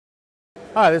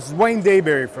Hi, this is Wayne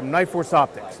Dayberry from Nightforce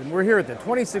Optics, and we're here at the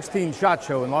 2016 SHOT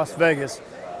Show in Las Vegas,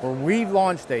 where we've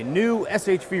launched a new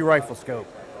SHV rifle scope.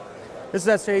 This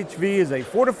SHV is a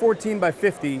 4-14 by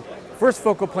 50 first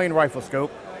focal plane rifle scope.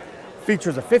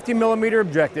 Features a 50mm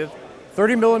objective,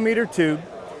 30mm tube.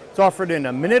 It's offered in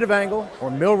a minute of angle or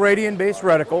mil-radian based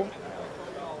reticle.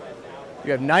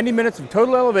 You have 90 minutes of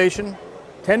total elevation,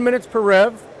 10 minutes per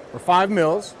rev, or 5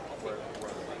 mils.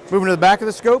 Moving to the back of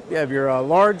the scope, you have your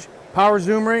large power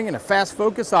zoom ring and a fast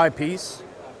focus eyepiece.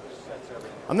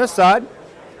 On this side,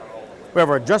 we have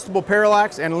our adjustable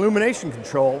parallax and illumination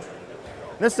control.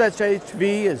 This SHV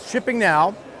is shipping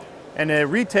now, and it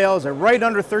retails at right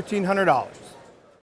under $1,300.